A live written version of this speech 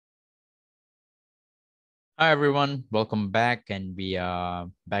Hi everyone, welcome back, and we are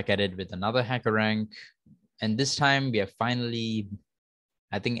back at it with another hacker rank. And this time we have finally,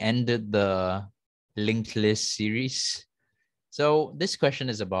 I think, ended the linked list series. So this question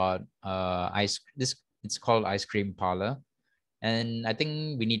is about it's called Ice Cream Parlor. And I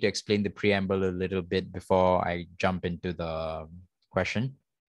think we need to explain the preamble a little bit before I jump into the question.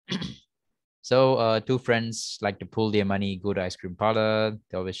 So two friends like to pool their money, go to ice cream parlor.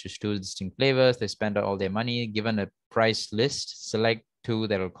 They always choose two distinct flavors. They spend all their money. Given a price list, select two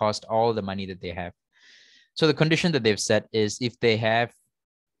that will cost all the money that they have. So the condition that they've set is if they have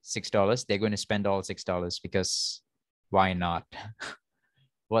 $6, they're going to spend all $6 because why not?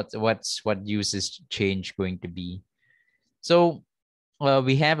 What use is change going to be? So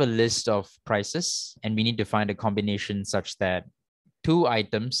we have a list of prices and we need to find a combination such that two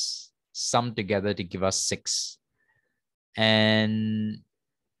items sum together to give us 6. And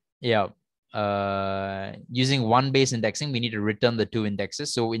yeah, using one base indexing, we need to return the two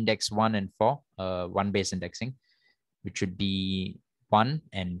indexes. So index 1 and 4, one base indexing, which would be 1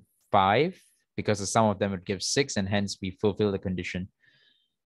 and 5, because the sum of them would give 6, and hence we fulfill the condition.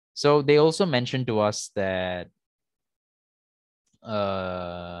 So they also mentioned to us that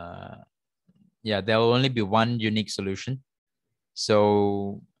there will only be one unique solution.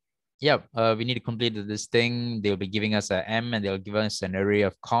 So yeah, we need to complete this thing. They'll be giving us a M and they'll give us an array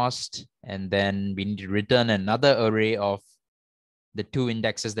of cost. And then we need to return another array of the two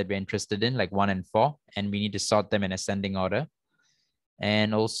indexes that we're interested in, like 1 and 4. And we need to sort them in ascending order.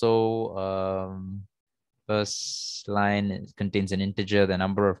 And also, first line contains an integer, the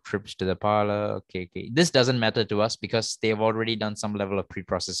number of trips to the parlor. Okay. This doesn't matter to us because they've already done some level of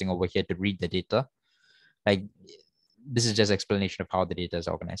pre-processing over here to read the data. Like, this is just explanation of how the data is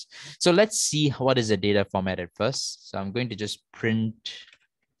organized. So let's see what is the data formatted first. So I'm going to just print,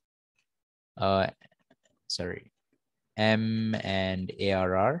 M and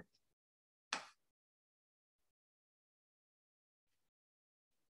ARR.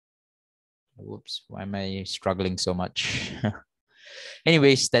 Whoops, why am I struggling so much?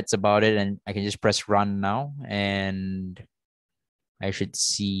 Anyways, that's about it. And I can just press run now and I should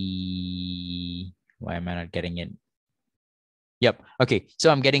see, why am I not getting it? Yep. Okay. So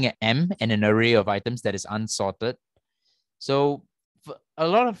I'm getting an M and an array of items that is unsorted. So a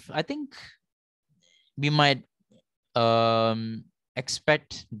lot of, I think we might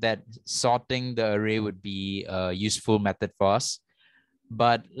expect that sorting the array would be a useful method for us.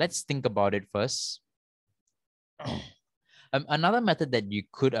 But let's think about it first. Another method that you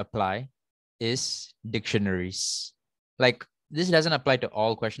could apply is dictionaries. Like, this doesn't apply to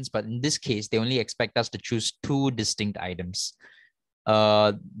all questions, but in this case, they only expect us to choose two distinct items.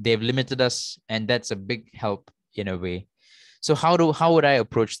 They've limited us, and that's a big help in a way. So how would I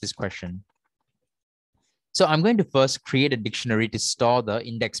approach this question? So I'm going to first create a dictionary to store the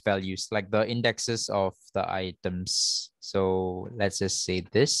index values, like the indexes of the items. So let's just say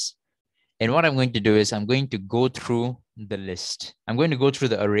this. And what I'm going to do is I'm going to go through the list. I'm going to go through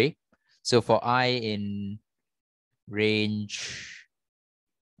the array. So for I in range,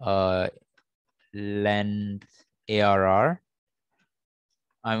 length, ARR,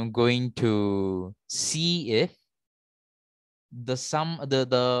 I'm going to see if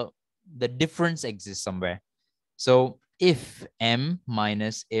the difference exists somewhere. So if M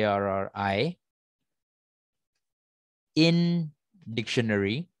minus ARRI in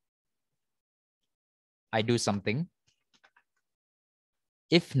dictionary, I do something.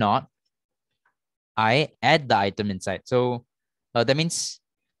 If not, I add the item inside. So that means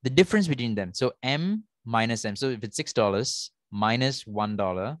the difference between them. So M minus M. So if it's $6 minus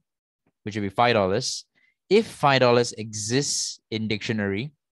 $1, which would be $5. If $5 exists in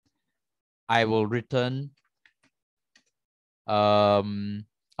dictionary, I will return I'll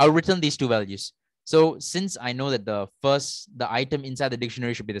return these two values. So since I know that the item inside the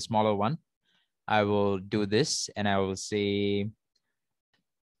dictionary should be the smaller one, I will do this and I will say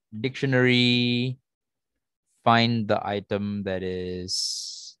dictionary, find the item that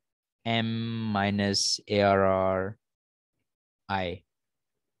is M minus ARR I.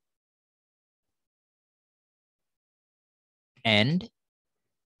 And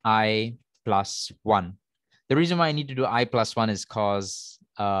I plus 1. The reason why I need to do I plus 1 is because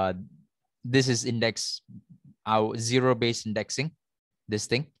this is our 0 base indexing, this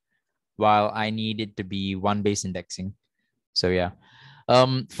thing, while I need it to be 1 base indexing. So yeah.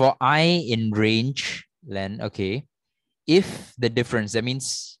 For I in range, then, okay, if the difference, that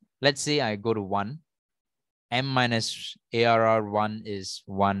means, let's say I go to 1, M minus ARR 1 is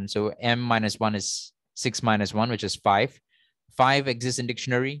 1. So M minus 1 is 6 minus 1, which is 5. 5 exists in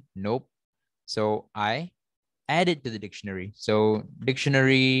dictionary? Nope. So I add it to the dictionary. So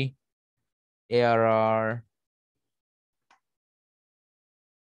dictionary, ARR,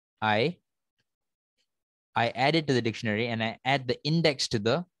 I add it to the dictionary and I add the index to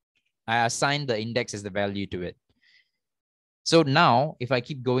the, I assign the index as the value to it. So now if I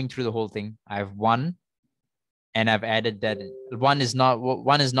keep going through the whole thing, I have 1 and I've added that 1 is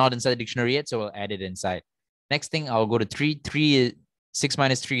not inside the dictionary yet, so I'll add it inside. Next thing, I'll go to 3. 6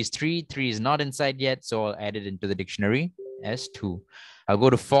 minus 3 is 3. 3 is not inside yet, so I'll add it into the dictionary as 2. I'll go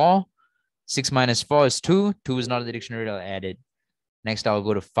to 4. 6 minus 4 is 2. 2 is not in the dictionary, I'll add it. Next, I'll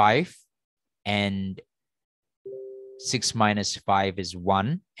go to 5, and 6 minus 5 is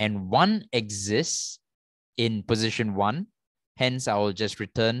 1, and 1 exists in position 1. Hence, I will just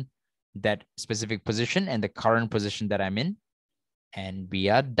return that specific position and the current position that I'm in, and we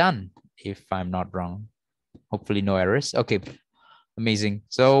are done, if I'm not wrong. Hopefully no errors. Okay, amazing.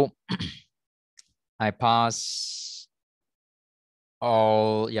 So I pass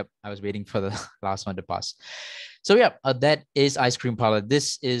all. Yep, I was waiting for the last one to pass. So yeah, that is Ice Cream Parlor.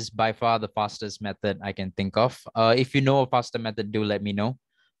 This is by far the fastest method I can think of. If you know a faster method, do let me know.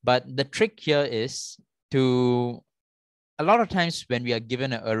 But the trick here is to, a lot of times when we are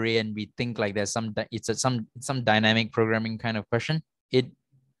given an array and we think like there's some dynamic programming kind of question, it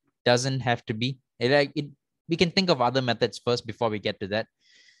doesn't have to be. We can think of other methods first before we get to that.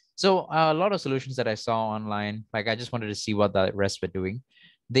 So a lot of solutions that I saw online, like I just wanted to see what the rest were doing.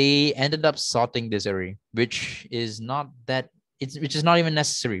 They ended up sorting this array, which is not even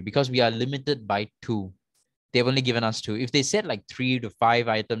necessary because we are limited by 2. They've only given us 2. If they said like 3 to 5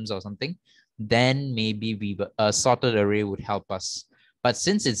 items or something, then maybe a sorted array would help us. But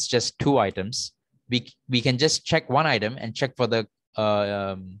since it's just 2 items, we can just check 1 item and check for the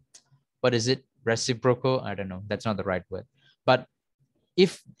what is it? Reciprocal? I don't know. That's not the right word. But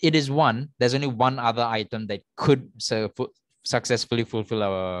if it is 1, there's only 1 other item that could successfully fulfill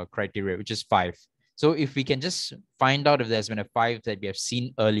our criteria, which is 5. So if we can just find out if there's been a 5 that we have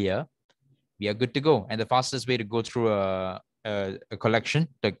seen earlier, we are good to go. And the fastest way to go through a collection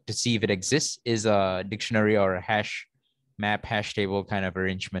to see if it exists is a dictionary or a hash map, hash table kind of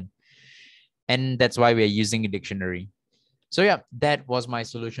arrangement. And that's why we are using a dictionary. So yeah, that was my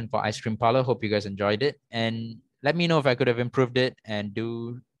solution for Ice Cream Parlor. Hope you guys enjoyed it. And let me know if I could have improved it. And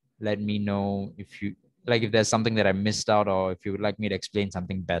do let me know if you like, if there's something that I missed out or if you would like me to explain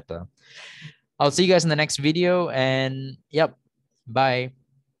something better. I'll see you guys in the next video. And yep, bye.